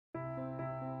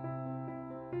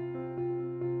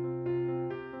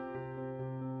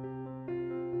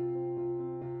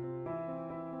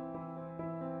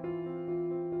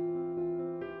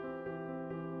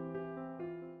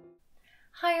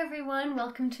Hi everyone,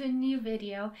 welcome to a new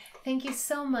video. Thank you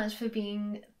so much for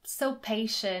being so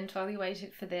patient while we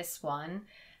waited for this one.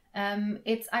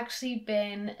 It's actually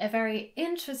been a very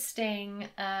interesting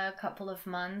couple of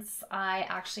months. I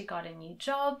actually got a new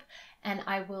job and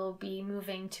I will be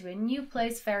moving to a new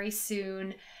place very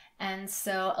soon. And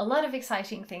so a lot of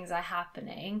exciting things are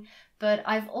happening, but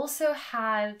I've also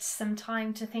had some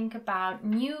time to think about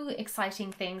new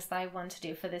exciting things that I want to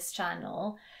do for this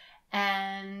channel.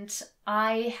 And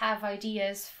I have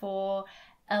ideas for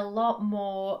a lot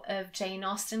more of Jane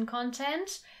Austen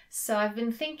content. So I've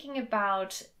been thinking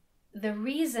about the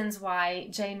reasons why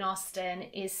Jane Austen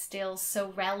is still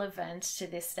so relevant to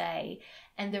this day,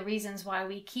 and the reasons why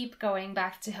we keep going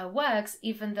back to her works,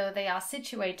 even though they are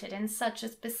situated in such a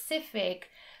specific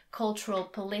cultural,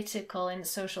 political, and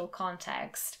social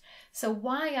context. So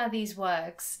why are these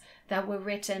works that were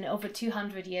written over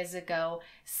 200 years ago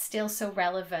still so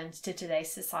relevant to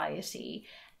today's society?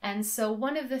 And so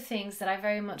one of the things that I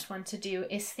very much want to do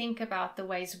is think about the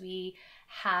ways we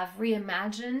have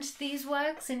reimagined these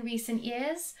works in recent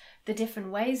years, the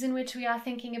different ways in which we are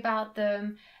thinking about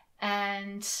them.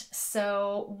 And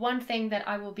so one thing that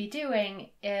I will be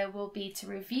doing will be to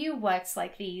review works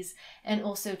like these and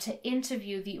also to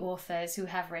interview the authors who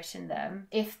have written them.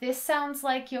 If this sounds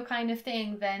like your kind of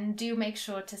thing, then do make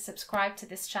sure to subscribe to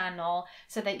this channel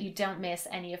so that you don't miss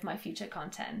any of my future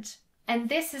content. And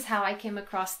this is how I came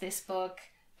across this book,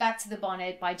 Back to the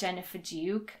Bonnet by Jennifer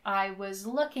Duke. I was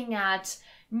looking at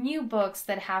new books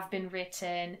that have been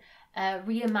written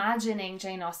reimagining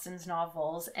Jane Austen's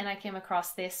novels, and I came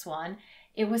across this one.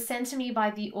 It was sent to me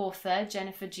by the author,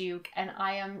 Jennifer Duke, and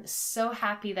I am so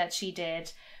happy that she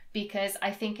did, because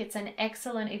I think it's an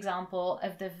excellent example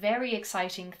of the very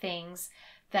exciting things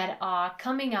that are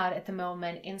coming out at the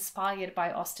moment inspired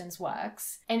by Austen's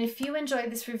works. And if you enjoyed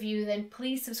this review, then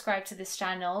please subscribe to this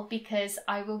channel, because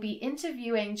I will be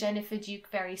interviewing Jennifer Duke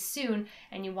very soon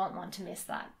and you won't want to miss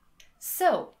that.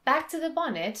 So, Back to the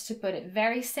Bonnet, to put it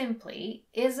very simply,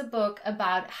 is a book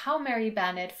about how Mary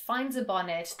Bennet finds a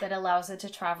bonnet that allows her to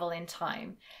travel in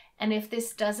time. And if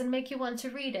this doesn't make you want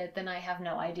to read it, then I have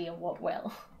no idea what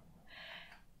will.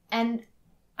 And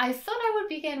I thought I would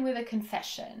begin with a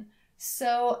confession.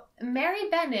 So, Mary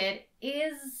Bennet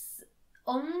is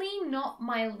only not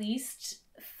my least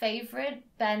favorite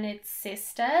Bennet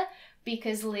sister,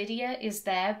 because Lydia is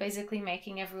there basically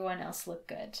making everyone else look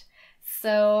good.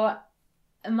 So,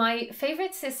 my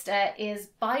favorite sister is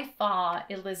by far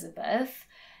Elizabeth,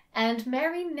 and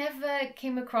Mary never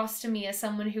came across to me as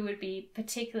someone who would be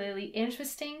particularly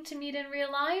interesting to meet in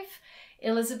real life.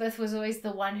 Elizabeth was always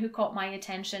the one who caught my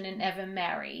attention, and never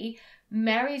Mary.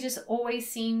 Mary just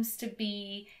always seems to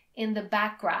be in the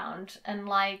background, and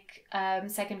like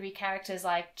secondary characters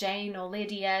like Jane or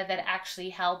Lydia that actually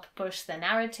help push the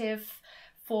narrative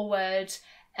forward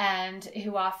and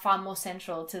who are far more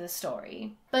central to the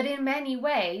story. But in many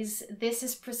ways, this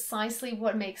is precisely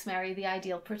what makes Mary the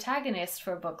ideal protagonist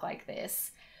for a book like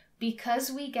this. Because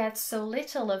we get so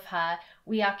little of her,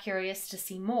 we are curious to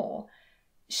see more.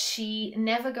 She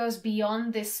never goes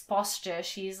beyond this posture.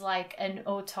 She's like an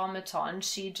automaton.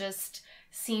 She just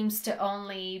seems to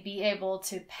only be able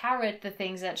to parrot the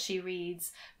things that she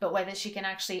reads, but whether she can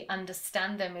actually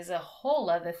understand them is a whole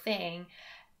other thing.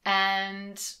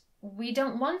 And we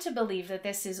don't want to believe that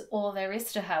this is all there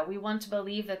is to her. We want to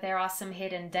believe that there are some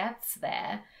hidden depths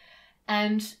there.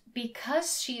 And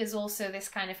because she is also this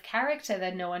kind of character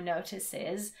that no one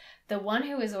notices, the one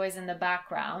who is always in the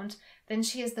background, then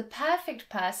she is the perfect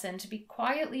person to be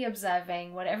quietly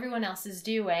observing what everyone else is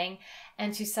doing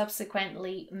and to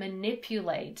subsequently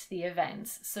manipulate the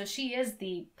events. So she is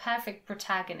the perfect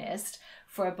protagonist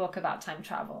for a book about time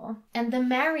travel. And the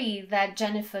Mary that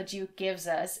Jennifer Duke gives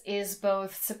us is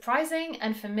both surprising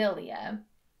and familiar.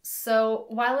 So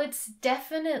while it's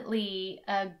definitely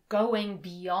going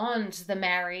beyond the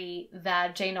Mary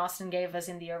that Jane Austen gave us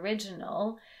in the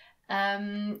original,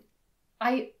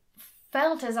 I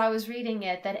felt as I was reading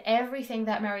it that everything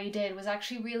that Mary did was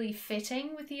actually really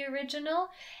fitting with the original.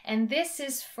 And this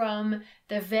is from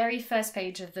the very first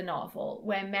page of the novel,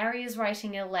 where Mary is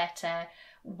writing a letter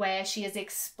where she is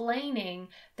explaining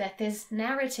that this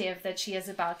narrative that she is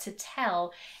about to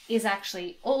tell is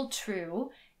actually all true,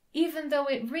 even though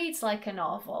it reads like a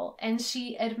novel. And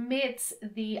she admits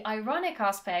the ironic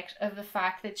aspect of the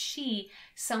fact that she,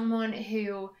 someone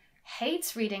who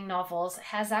hates reading novels,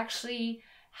 has actually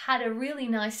had a really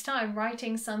nice time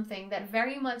writing something that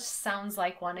very much sounds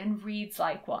like one and reads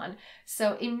like one.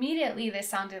 So immediately this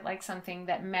sounded like something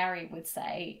that Mary would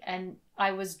say, and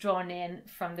I was drawn in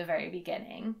from the very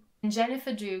beginning.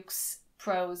 Jennifer Duke's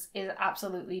prose is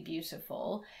absolutely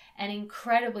beautiful, and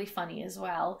incredibly funny as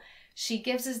well. She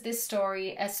gives us this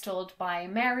story as told by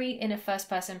Mary in a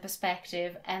first-person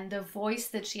perspective, and the voice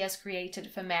that she has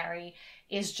created for Mary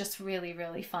is just really,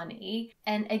 really funny.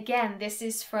 And again, this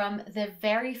is from the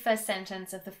very first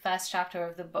sentence of the first chapter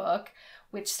of the book,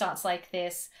 which starts like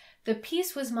this. The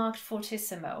piece was marked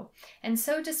fortissimo, and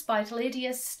so despite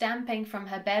Lydia's stamping from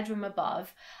her bedroom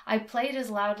above, I played as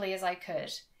loudly as I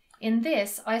could. In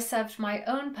this, I served my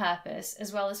own purpose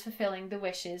as well as fulfilling the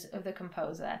wishes of the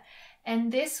composer.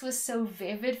 And this was so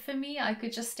vivid for me. I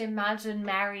could just imagine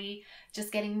Mary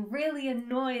just getting really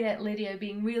annoyed at Lydia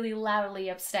being really loudly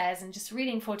upstairs and just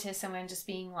reading fortissimo and just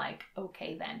being like,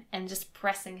 okay then, and just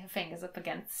pressing her fingers up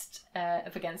against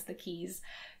the keys.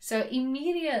 So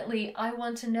immediately I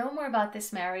want to know more about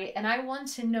this Mary, and I want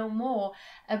to know more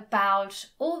about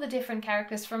all the different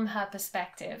characters from her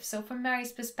perspective. So from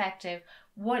Mary's perspective,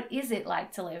 what is it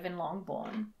like to live in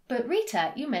Longbourn? But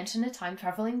Rita, you mentioned a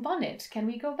time-traveling bonnet. Can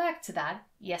we go back to that?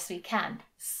 Yes, we can.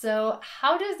 So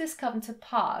how does this come to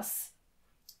pass?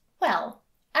 Well,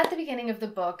 at the beginning of the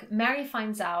book, Mary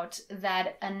finds out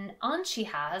that an aunt she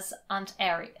has, Aunt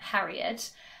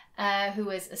Harriet, who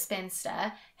is a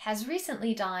spinster, has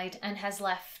recently died and has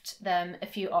left them a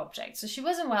few objects. So she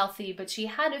wasn't wealthy, but she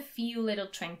had a few little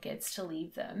trinkets to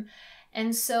leave them.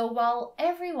 And so while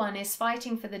everyone is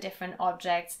fighting for the different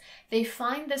objects, they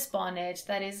find this bonnet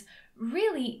that is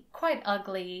really quite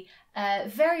ugly,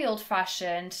 very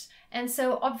old-fashioned, and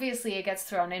so obviously it gets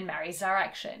thrown in Mary's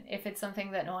direction. If it's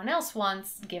something that no one else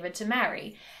wants, give it to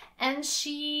Mary. And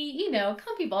she,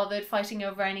 can't be bothered fighting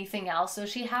over anything else, so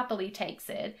she happily takes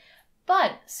it.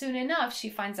 But soon enough, she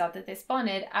finds out that this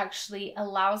bonnet actually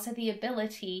allows her the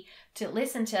ability to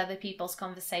listen to other people's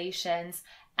conversations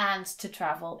and to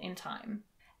travel in time.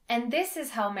 And this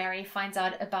is how Mary finds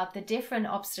out about the different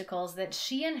obstacles that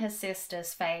she and her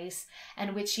sisters face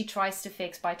and which she tries to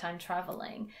fix by time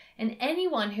traveling. And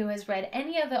anyone who has read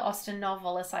any other Austen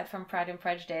novel aside from Pride and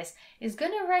Prejudice is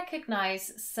going to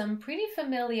recognize some pretty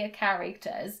familiar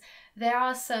characters. There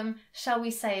are some, shall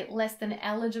we say, less than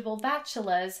eligible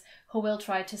bachelors who will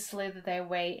try to slither their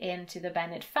way into the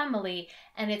Bennet family,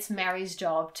 and it's Mary's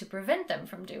job to prevent them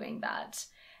from doing that.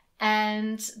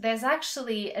 And there's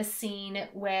actually a scene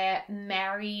where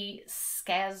Mary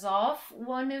scares off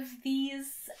one of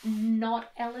these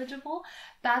not eligible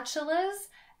bachelors,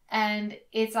 and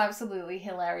it's absolutely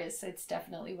hilarious. It's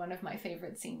definitely one of my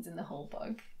favorite scenes in the whole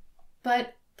book.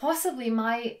 But possibly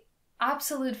my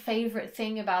absolute favorite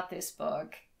thing about this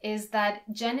book is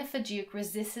that Jennifer Duke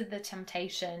resisted the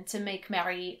temptation to make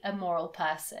Mary a moral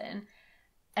person.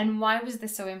 And why was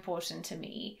this so important to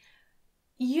me?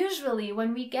 Usually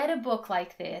when we get a book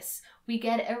like this, we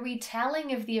get a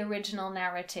retelling of the original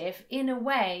narrative in a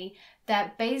way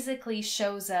that basically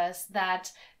shows us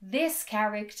that this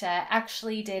character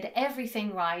actually did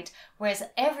everything right, whereas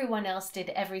everyone else did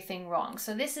everything wrong.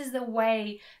 So this is the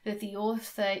way that the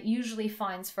author usually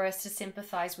finds for us to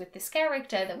sympathize with this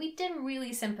character that we didn't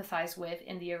really sympathize with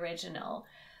in the original.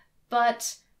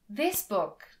 But this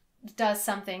book does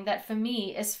something that for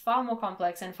me is far more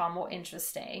complex and far more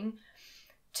interesting.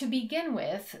 To begin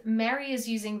with, Mary is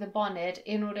using the bonnet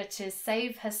in order to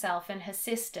save herself and her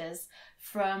sisters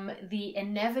from the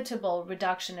inevitable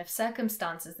reduction of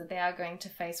circumstances that they are going to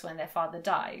face when their father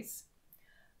dies.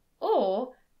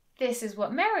 Or, this is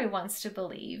what Mary wants to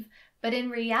believe, but in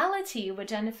reality what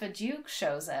Jennifer Duke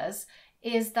shows us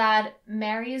is that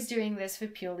Mary is doing this for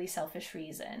purely selfish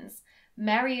reasons.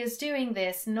 Mary is doing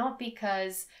this not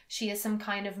because she is some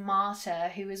kind of martyr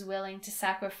who is willing to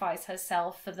sacrifice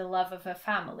herself for the love of her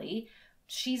family.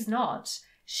 She's not.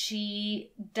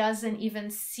 She doesn't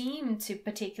even seem to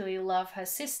particularly love her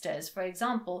sisters. For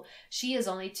example, she is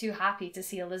only too happy to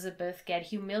see Elizabeth get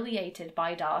humiliated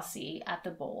by Darcy at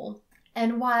the ball.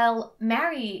 And while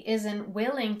Mary isn't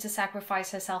willing to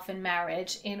sacrifice herself in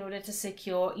marriage in order to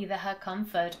secure either her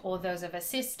comfort or those of her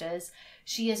sisters,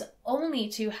 she is only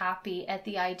too happy at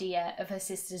the idea of her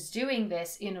sisters doing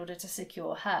this in order to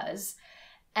secure hers.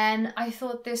 And I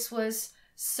thought this was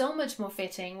so much more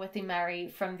fitting with the Mary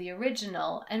from the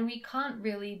original, and we can't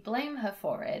really blame her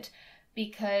for it,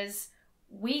 because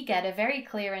we get a very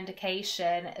clear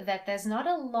indication that there's not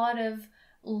a lot of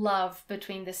love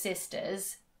between the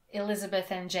sisters,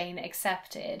 Elizabeth and Jane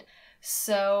accepted.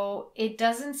 So it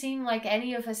doesn't seem like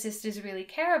any of her sisters really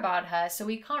care about her, so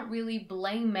we can't really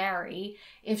blame Mary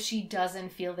if she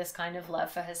doesn't feel this kind of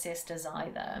love for her sisters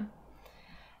either.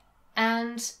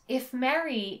 And if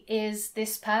Mary is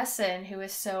this person who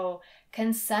is so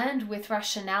concerned with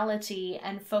rationality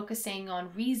and focusing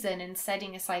on reason and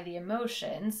setting aside the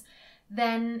emotions,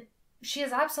 then she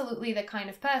is absolutely the kind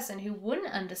of person who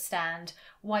wouldn't understand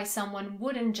why someone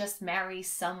wouldn't just marry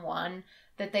someone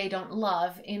that they don't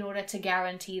love in order to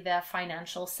guarantee their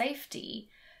financial safety.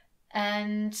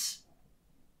 And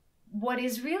what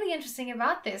is really interesting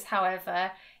about this,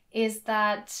 however, is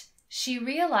that she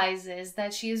realizes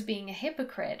that she is being a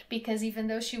hypocrite, because even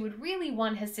though she would really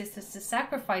want her sisters to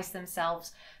sacrifice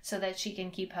themselves so that she can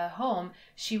keep her home,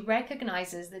 she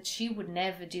recognizes that she would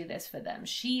never do this for them.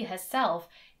 She herself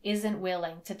isn't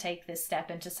willing to take this step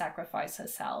and to sacrifice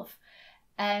herself.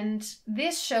 And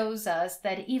this shows us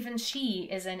that even she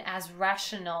isn't as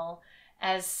rational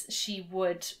as she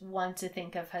would want to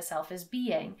think of herself as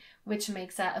being, which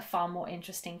makes her a far more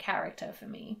interesting character for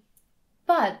me.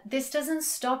 But this doesn't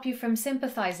stop you from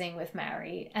sympathizing with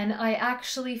Mary, and I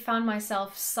actually found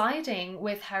myself siding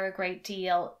with her a great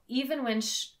deal, even when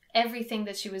everything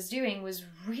that she was doing was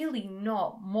really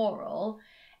not moral.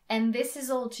 And this is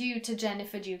all due to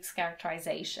Jennifer Duke's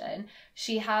characterization.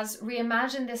 She has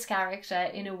reimagined this character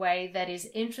in a way that is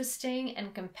interesting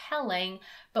and compelling,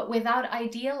 but without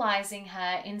idealizing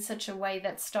her in such a way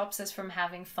that stops us from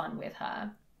having fun with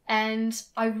her. And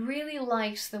I really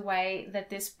liked the way that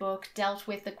this book dealt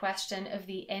with the question of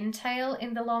the entail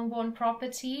in the Longbourn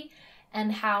property,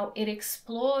 and how it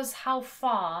explores how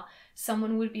far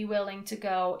someone would be willing to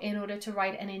go in order to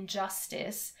right an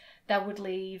injustice that would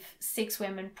leave 6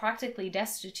 women practically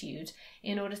destitute,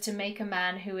 in order to make a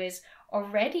man who is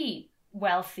already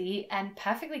wealthy and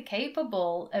perfectly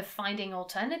capable of finding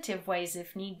alternative ways,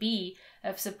 if need be,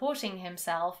 of supporting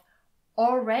himself,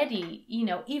 already,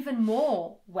 even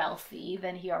more wealthy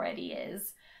than he already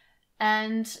is.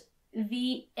 And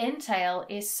the entail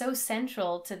is so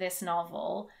central to this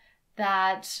novel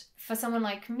that for someone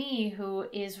like me, who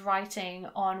is writing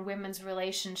on women's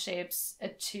relationships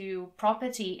to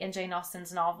property in Jane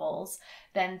Austen's novels,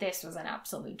 then this was an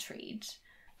absolute treat.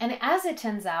 And as it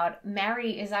turns out,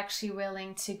 Mary is actually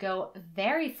willing to go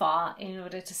very far in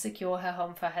order to secure her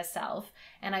home for herself.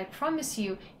 And I promise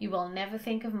you, you will never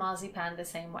think of Marzipan the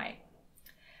same way.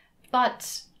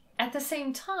 But at the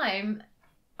same time,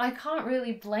 I can't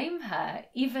really blame her,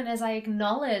 even as I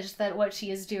acknowledge that what she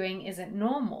is doing isn't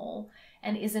normal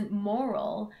and isn't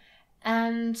moral.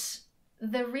 And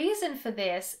the reason for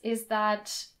this is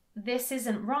that this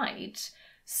isn't right.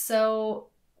 So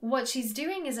what she's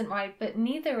doing isn't right, but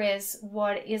neither is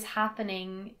what is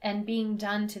happening and being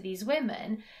done to these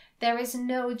women. There is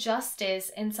no justice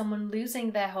in someone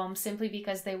losing their home simply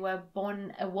because they were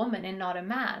born a woman and not a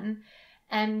man.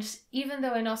 And even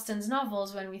though in Austen's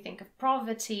novels, when we think of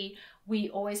poverty, we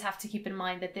always have to keep in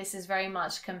mind that this is very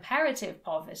much comparative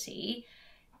poverty,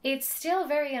 it's still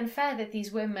very unfair that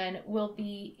these women will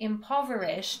be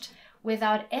impoverished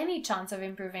without any chance of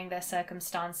improving their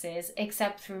circumstances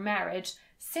except through marriage,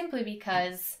 simply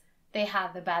because they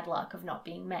had the bad luck of not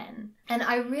being men. And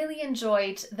I really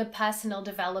enjoyed the personal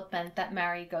development that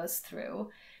Mary goes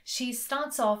through. She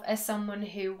starts off as someone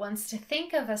who wants to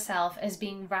think of herself as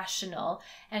being rational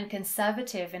and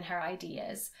conservative in her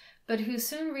ideas, but who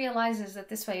soon realizes that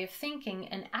this way of thinking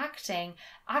and acting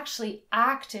actually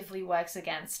actively works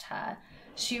against her.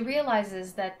 She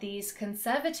realizes that these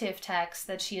conservative texts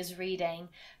that she is reading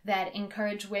that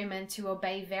encourage women to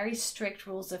obey very strict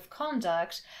rules of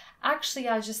conduct actually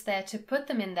are just there to put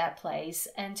them in their place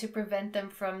and to prevent them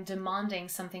from demanding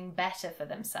something better for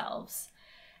themselves.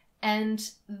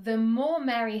 And the more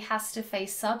Mary has to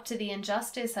face up to the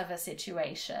injustice of her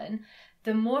situation,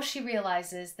 the more she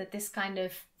realizes that this kind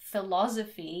of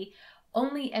philosophy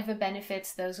only ever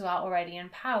benefits those who are already in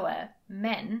power,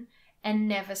 men, and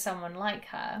never someone like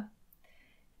her.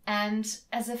 And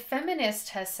as a feminist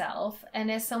herself,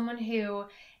 and as someone who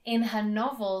in her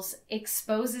novels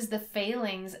exposes the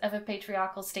failings of a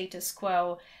patriarchal status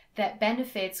quo that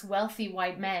benefits wealthy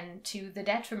white men to the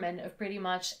detriment of pretty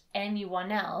much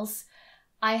anyone else,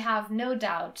 I have no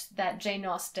doubt that Jane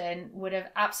Austen would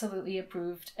have absolutely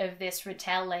approved of this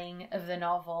retelling of the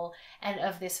novel and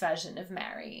of this version of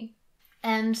Mary.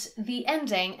 And the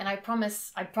ending, and I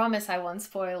promise I won't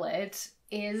spoil it,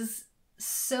 is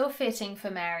so fitting for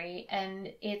Mary,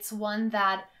 and it's one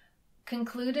that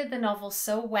concluded the novel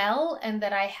so well, and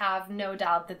that I have no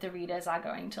doubt that the readers are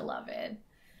going to love it.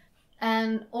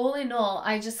 And all in all,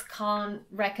 I just can't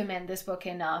recommend this book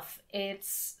enough.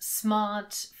 It's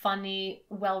smart, funny,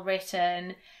 well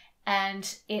written,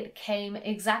 and it came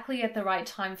exactly at the right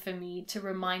time for me to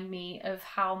remind me of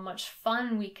how much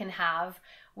fun we can have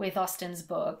with Austen's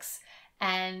books,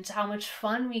 and how much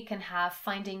fun we can have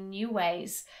finding new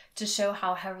ways to show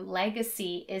how her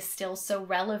legacy is still so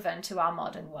relevant to our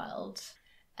modern world.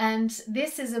 And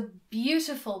this is a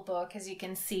beautiful book, as you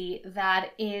can see,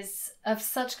 that is of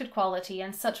such good quality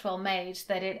and such well made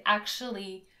that it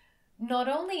actually not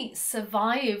only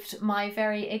survived my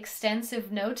very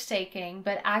extensive note-taking,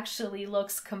 but actually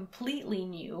looks completely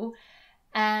new.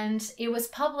 And it was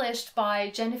published by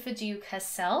Jennifer Duke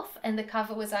herself, and the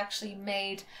cover was actually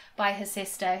made by her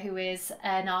sister, who is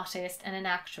an artist and an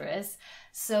actress.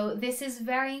 So this is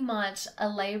very much a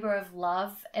labor of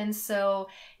love. And so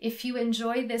if you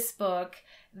enjoy this book,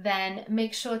 then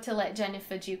make sure to let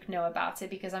Jennifer Duke know about it,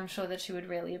 because I'm sure that she would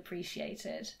really appreciate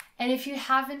it. And if you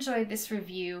have enjoyed this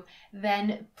review,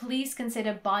 then please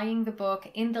consider buying the book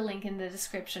in the link in the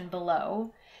description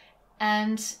below.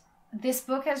 And this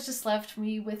book has just left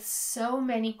me with so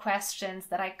many questions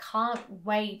that I can't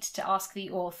wait to ask the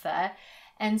author.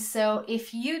 And so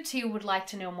if you too would like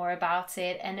to know more about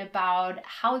it and about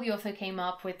how the author came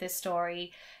up with this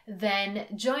story, then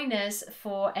join us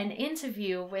for an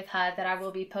interview with her that I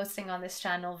will be posting on this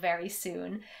channel very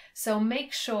soon. So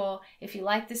make sure, if you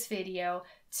like this video,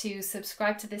 to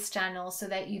subscribe to this channel so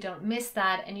that you don't miss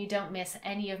that and you don't miss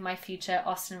any of my future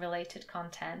Austen related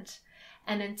content.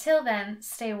 And until then,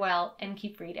 stay well and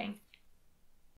keep reading.